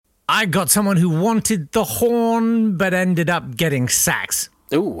I got someone who wanted the horn but ended up getting sacks.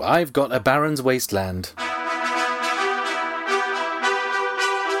 Ooh, I've got a Baron's Wasteland.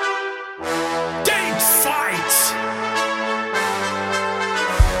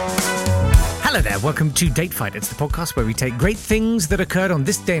 Hello there, welcome to Date Fight. It's the podcast where we take great things that occurred on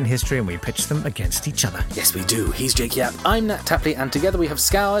this day in history and we pitch them against each other. Yes, we do. He's Jake Yapp, I'm Natt Tapley, and together we have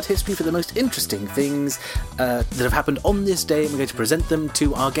scoured history for the most interesting things that have happened on this day, and we're going to present them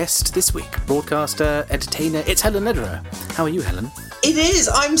to our guest this week, broadcaster, entertainer. It's Helen Lederer. How are you, Helen? It is.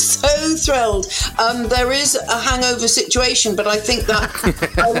 I'm so thrilled. There is a hangover situation, but I think that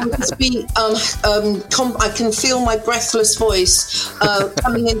I will just be. I can feel my breathless voice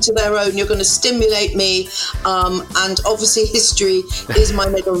coming into their own. You're going to stimulate me, and obviously history is my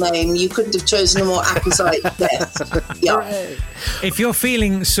middle name. You couldn't have chosen a more apposite death. Yeah. If you're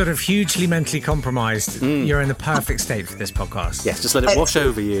feeling sort of hugely mentally compromised, you're in the perfect state for this podcast. Yes, just let it wash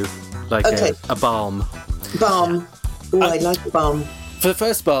over you like a balm. Balm. Oh, I like the balm. For the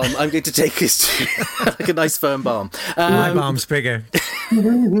first balm, I'm going to take us to like a nice firm balm. My balm's bigger.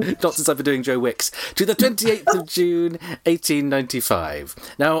 Not since I've been doing Joe Wicks. To the 28th of June, 1895.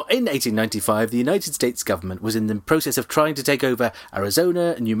 Now, in 1895, the United States government was in the process of trying to take over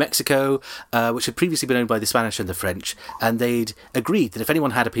Arizona and New Mexico, which had previously been owned by the Spanish and the French, and they'd agreed that if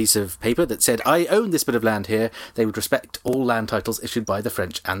anyone had a piece of paper that said, I own this bit of land here, they would respect all land titles issued by the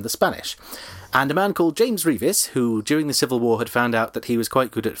French and the Spanish. And a man called James Revis, who during the Civil War had found out that he was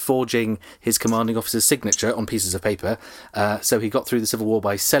quite good at forging his commanding officer's signature on pieces of paper, so he got through the Civil War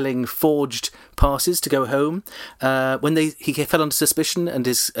by selling forged passes to go home. When he fell under suspicion and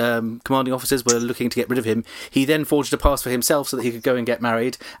his commanding officers were looking to get rid of him, he then forged a pass for himself so that he could go and get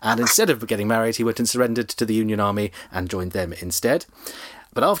married, and instead of getting married, he went and surrendered to the Union Army and joined them instead.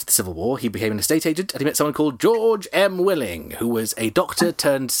 But after the Civil War, he became an estate agent and he met someone called George M. Willing, who was a doctor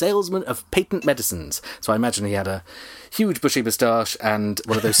turned salesman of patent medicines. So I imagine he had a huge bushy moustache and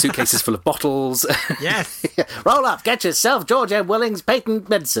one of those suitcases full of bottles. Yes. Roll up, get yourself George M. Willing's patent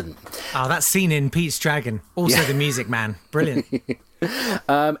medicine. Oh, that scene in Pete's Dragon. Also the Music Man. Brilliant.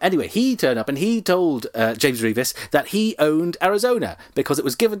 Anyway, he turned up and he told James Revis that he owned Arizona because it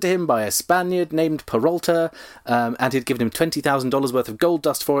was given to him by a Spaniard named Peralta, and he'd given him $20,000 worth of gold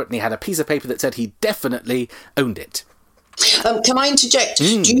dust for it, and he had a piece of paper that said he definitely owned it. Can I interject? Do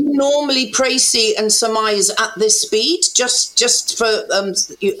you normally précis and surmise at this speed? Just for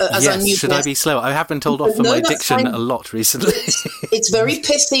as yes, I knew. Should I be slow? I have been told off for my diction a lot recently. It's very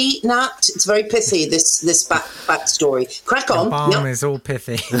pithy, Nat. It's very pithy. This backstory. Crack on. The balm is all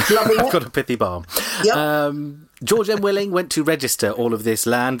pithy. I've got a pithy balm. Yep. George M. Willing went to register all of this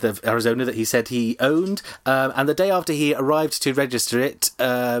land of Arizona that he said he owned, and the day after he arrived to register it,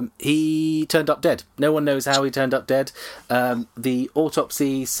 he turned up dead. No one knows how he turned up dead. The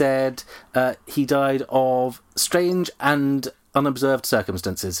autopsy said he died of strange and unobserved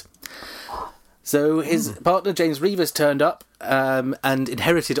circumstances. So his partner, James Revis, turned up and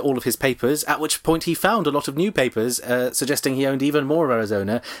inherited all of his papers, at which point he found a lot of new papers suggesting he owned even more of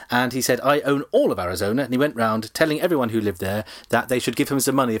Arizona, and he said, I own all of Arizona, and he went round telling everyone who lived there that they should give him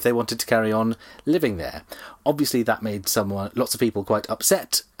some money if they wanted to carry on living there. Obviously, that made lots of people quite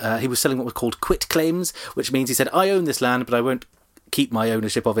upset. He was selling what were called quit claims, which means he said, I own this land, but I won't keep my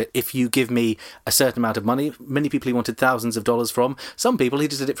ownership of it if you give me a certain amount of money. Many people he wanted thousands of dollars from. Some people he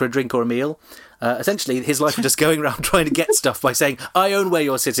just did it for a drink or a meal. Essentially, his life was just going around trying to get stuff by saying, I own where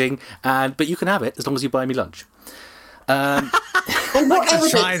you're sitting, but you can have it as long as you buy me lunch. And what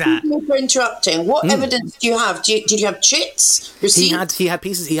evidence? Try that. For interrupting. What evidence do you have? Did you have chits? Receipts? He had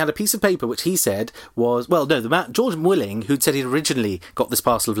pieces. He had a piece of paper which he said was George Willing, who'd said he'd originally got this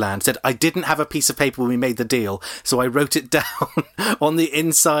parcel of land, said I didn't have a piece of paper when we made the deal, so I wrote it down on the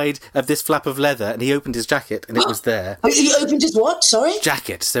inside of this flap of leather, and he opened his jacket and it was there. He opened his what? Sorry.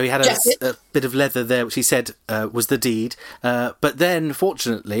 Jacket. So he had a bit of leather there, which he said was the deed. But then,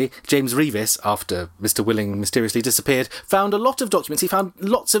 fortunately, James Revis, after Mr. Willing mysteriously disappeared, found a lot of documents. He found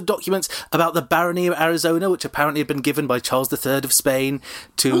lots of documents about the barony of Arizona, which apparently had been given by Charles III of Spain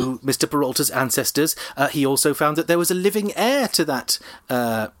to Mr. Peralta's ancestors. He also found that there was a living heir to that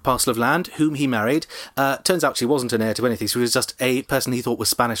parcel of land, whom he married. Turns out she wasn't an heir to anything. She was just a person he thought was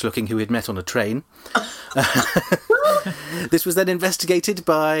Spanish-looking who he'd met on a train. This was then investigated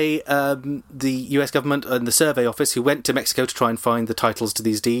by the US government and the survey office, who went to Mexico to try and find the titles to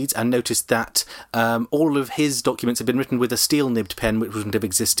these deeds, and noticed that all of his documents had been written with a steel-nibbed pen, which wouldn't have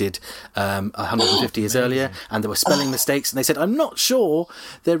existed 150 years earlier, and there were spelling mistakes, and they said, I'm not sure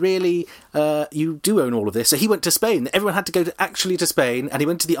they're really, you do own all of this. So he went to Spain. Everyone had to go to Spain, and he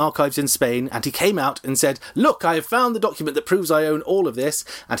went to the archives in Spain, and he came out and said, look, I have found the document that proves I own all of this,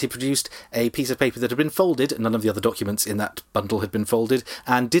 and he produced a piece of paper that had been folded, and none of the other documents in that bundle had been folded,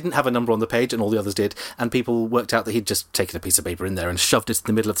 and didn't have a number on the page, and all the others did, and people worked out that he'd just taken a piece of paper in there and shoved it in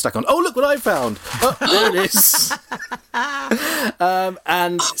the middle of the stack on, oh, look what I found! Oh, there it is!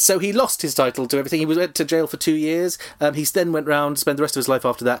 And so he lost his title to everything. He went to jail for 2 years. He then went round, spent the rest of his life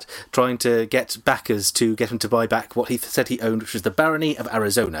after that, trying to get backers to get him to buy back what he said he owned, which was the barony of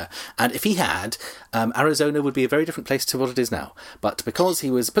Arizona. And if he had, Arizona would be a very different place to what it is now. But because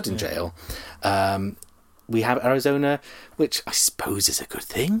he was put in jail, we have Arizona, which I suppose is a good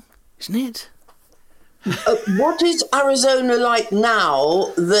thing, isn't it? What is Arizona like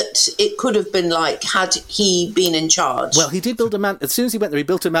now that it could have been like had he been in charge? Well, he did build as soon as he went there, he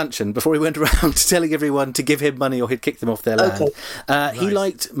built a mansion before he went around telling everyone to give him money or he'd kick them off their land. Okay. He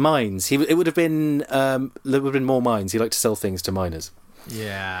liked mines. It would have been there would have been more mines. He liked to sell things to miners.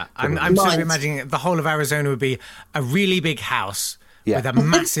 Yeah, I'm sort of imagining the whole of Arizona would be a really big house with a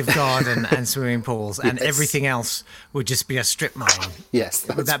massive garden and swimming pools, and everything else would just be a strip mine. Yes.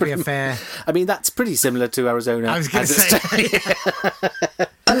 Would that be a fair... I mean, that's pretty similar to Arizona. I was going to say...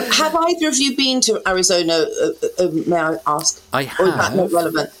 Have either of you been to Arizona, may I ask? I have. Or is that not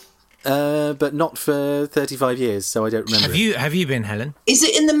relevant? But not for 35 years, so I don't remember. Have you been, Helen? Is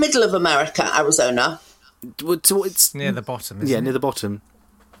it in the middle of America, Arizona? It's near the bottom, isn't it? Yeah, near the bottom.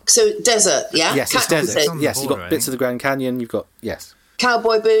 So desert, yeah? Yes, it's desert. It's on the Yes, you've border, got bits of the Grand Canyon. You've got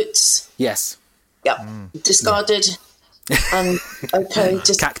Cowboy boots. Yes. Yep. Discarded. And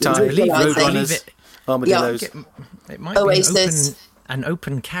just cacti, visualising. roadrunners, armadillos. It might Oasis. be an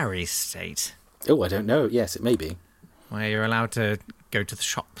open carry state. Oh, I don't know. Yes, it may be. Where you're allowed to go to the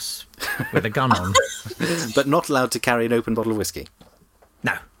shops with a gun on, but not allowed to carry an open bottle of whiskey.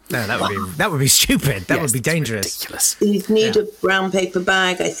 No, that would be stupid. That would be dangerous. Ridiculous. You'd need a brown paper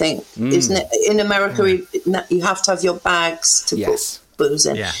bag, I think, isn't it? In America, you have to have your bags to put booze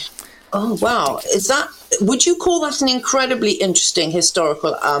in. Yeah. Oh wow! Would you call that an incredibly interesting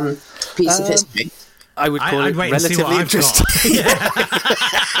historical piece of history? I would call it relatively interesting.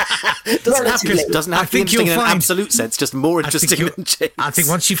 Doesn't have to be interesting in an absolute sense, just more interesting than James. I think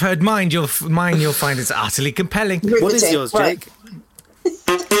once you've heard mine, you'll find it's utterly compelling. Riveting. What is yours, Jake?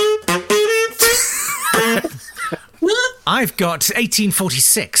 I've got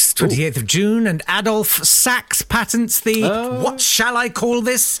 1846, 28th of June, and Adolf Sax patents the, what shall I call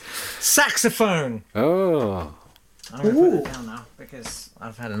this? Saxophone. Oh. I'm going to put it down now because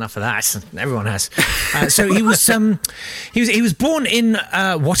I've had enough of that. Everyone has. So he was born in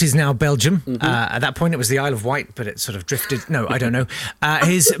what is now Belgium. At that point, it was the Isle of Wight, but it sort of drifted. No, I don't know.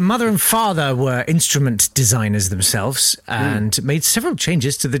 His mother and father were instrument designers themselves and made several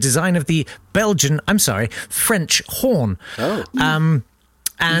changes to the design of the French horn. Oh.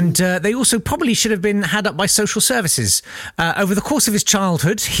 And they also probably should have been had up by social services. Over the course of his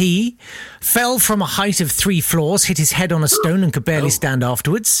childhood, he fell from a height of 3 floors, hit his head on a stone and could barely stand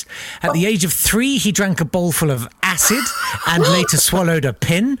afterwards. At the age of 3, he drank a bowl full of acid and later swallowed a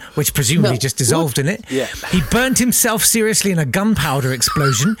pin, which presumably just dissolved in it. Yeah. He burnt himself seriously in a gunpowder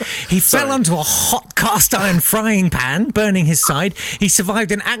explosion. He fell onto a hot cast iron frying pan, burning his side. He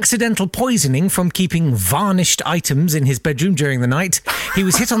survived an accidental poisoning from keeping varnished items in his bedroom during the night. He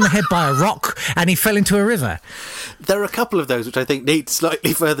was hit on the head by a rock and he fell into a river. There are a couple of those which I think need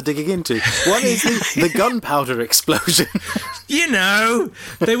slightly further digging into. One is the gunpowder explosion. You know,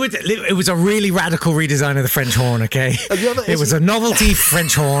 it was a really radical redesign of the French horn, okay? It was a novelty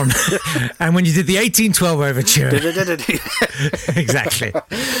French horn. And when you did the 1812 overture... Exactly.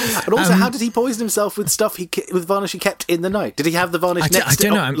 And also, how did he poison himself with stuff with varnish he kept in the night? Did he have the varnish next to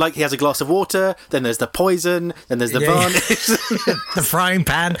him? Like he has a glass of water, then there's the poison, then there's the varnish. The frying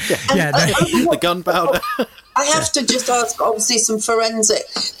pan. The gunpowder. I have to just ask, obviously, some forensic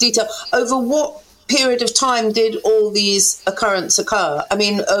detail. Over what period of time did all these occurrences occur? I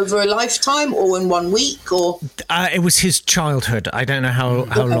mean, over a lifetime or in 1 week? Or it was his childhood. I don't know how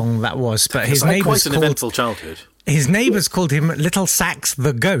long that was, but his neighbours quite an eventful childhood. His neighbours called him Little Sax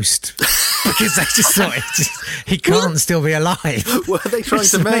the Ghost because they just thought he can't still be alive. Were they trying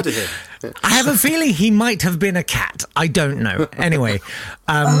to murder him? I have a feeling he might have been a cat. I don't know. Anyway,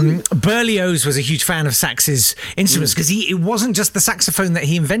 Berlioz was a huge fan of Sax's instruments because it wasn't just the saxophone that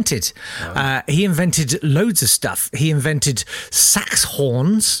he invented. He invented loads of stuff. He invented sax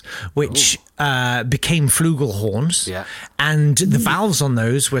horns, which became flugelhorns. Yeah. And the valves on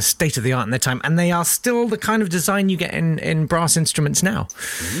those were state-of-the-art in their time. And they are still the kind of design you get in brass instruments now.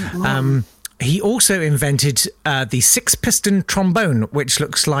 He also invented the 6-piston trombone, which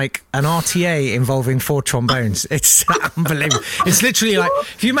looks like an RTA involving 4 trombones. It's unbelievable. It's literally like,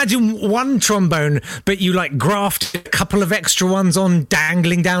 if you imagine one trombone, but you like graft a couple of extra ones on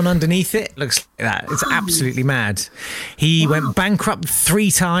dangling down underneath it, looks like that. It's absolutely mad. He went bankrupt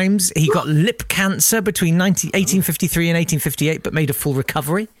 3 times. He got lip cancer between 1853 and 1858, but made a full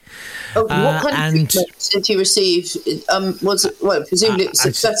recovery. What kind of treatment did he receive? Was it, presumably it was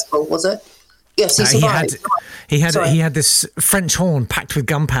successful, was it? Yes, he survived. He had this French horn packed with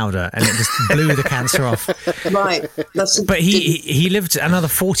gunpowder, and it just blew the cancer off. Right. But he lived another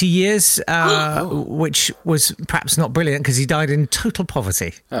 40 years, which was perhaps not brilliant because he died in total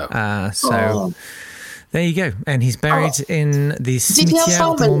poverty. There you go. And he's buried in the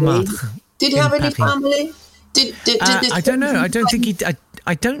Cimetière de Montmartre. Did he have any family? I don't know. I don't think he.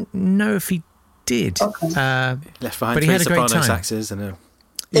 I don't know if he did. Okay. Left behind but he 3 had a great soprano time. saxes and a...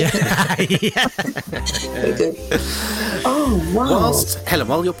 Yeah. Very good. Oh, wow.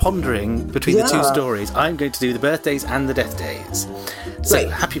 While you're pondering between the 2 stories, I'm going to do the birthdays and the death days. So, Great.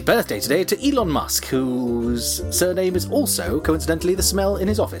 Happy birthday today to Elon Musk, whose surname is also, coincidentally, the smell in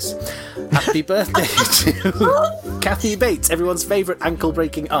his office. Happy birthday to Kathy Bates, everyone's favourite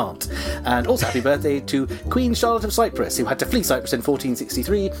ankle-breaking aunt. And also happy birthday to Queen Charlotte of Cyprus, who had to flee Cyprus in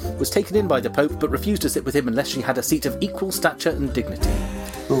 1463, was taken in by the Pope, but refused to sit with him unless she had a seat of equal stature and dignity.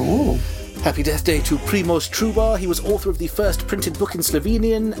 Ooh. Happy death day to Primož Trubar. He was author of the first printed book in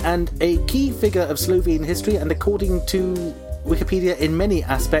Slovenian and a key figure of Slovene history, and according to Wikipedia, in many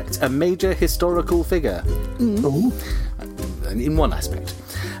aspects, a major historical figure. In one aspect.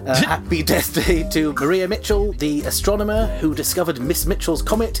 Happy death day to Maria Mitchell, the astronomer who discovered Miss Mitchell's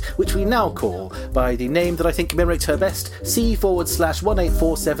comet, which we now call by the name that I think commemorates her best,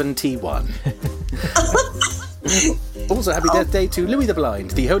 C/1847T1. Also, happy death day to Louis the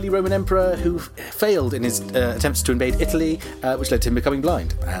Blind, the Holy Roman Emperor who failed in his attempts to invade Italy, which led to him becoming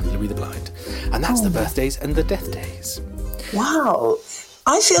blind, and Louis the Blind. And that's the birthdays and the death days. Wow.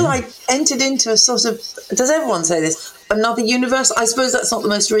 I feel I entered into a sort of, does everyone say this, another universe? I suppose that's not the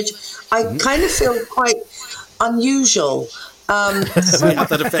most original. I kind of feel quite unusual. We have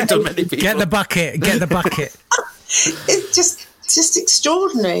that effect on many people. Get the bucket. It's just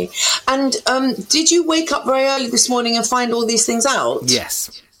extraordinary. And did you wake up very early this morning and find all these things out?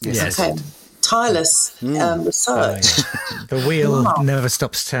 Yes. Okay. Tireless research. The wheel never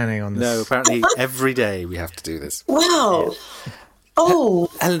stops turning on this. No, apparently every day we have to do this. Wow. Oh.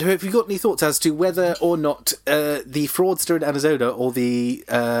 Helen, have you got any thoughts as to whether or not the fraudster in Arizona or the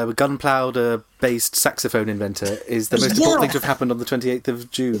gunpowder-based saxophone inventor is the most important thing to have happened on the 28th of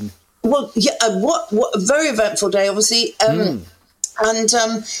June? Well, yeah, what a very eventful day, obviously. And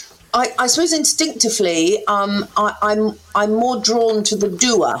I suppose instinctively, I'm more drawn to the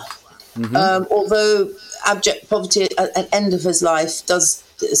doer. Although abject poverty at the end of his life does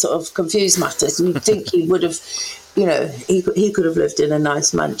sort of confuse matters. You'd think he would have, he could have lived in a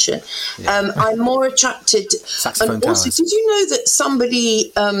nice mansion. Yeah. I'm more attracted. Saxophone and also, towers. did you know that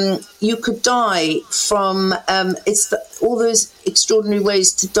somebody you could die from? All those extraordinary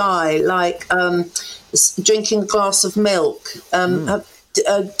ways to die, like drinking a glass of milk.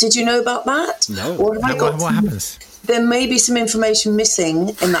 Did you know about that? No. Or have I got What happens? There may be some information missing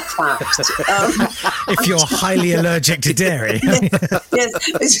in that fact. If you're highly allergic to dairy. yes,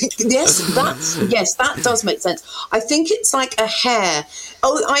 that does make sense. I think it's like a hair.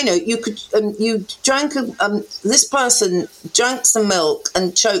 Oh, I know. You could. You drank. This person drank some milk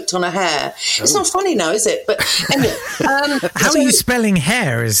and choked on a hair. Oh. It's not funny now, is it? But anyway. How are you spelling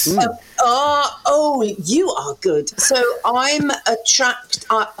hair? You are good. So I'm attracted.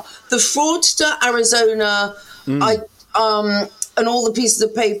 The fraudster Arizona. And all the pieces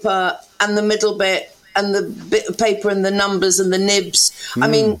of paper and the middle bit and the bit of paper and the numbers and the nibs. I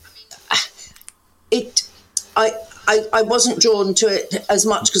mean, I wasn't drawn to it as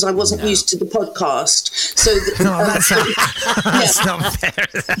much because I wasn't used to the podcast. So that's not fair.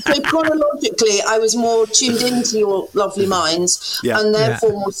 So chronologically, I was more tuned into your lovely minds and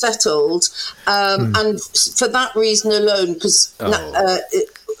therefore more settled. And for that reason alone, because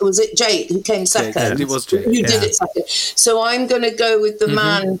was it Jake who came second? It was Jake. You did it second. So I'm going to go with the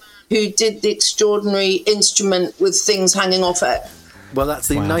man who did the extraordinary instrument with things hanging off it. Well, that's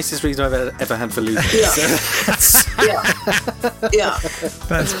the nicest reason I've ever had for losing. Yeah.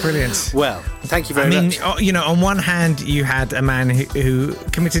 That's brilliant. Well, thank you very much. On one hand, you had a man who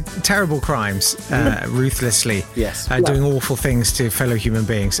committed terrible crimes ruthlessly, Yes. doing awful things to fellow human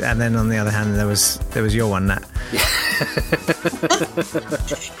beings, and then on the other hand, there was your one, Natt.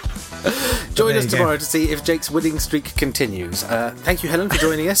 Join us tomorrow to see if Jake's winning streak continues. Thank you, Helen, for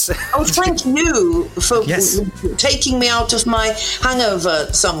joining us. Oh, thank you for taking me out of my hangover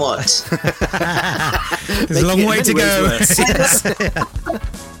somewhat. There's a long way to go.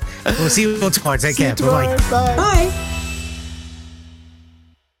 We'll see you all tomorrow. Take care. Bye-bye. Bye.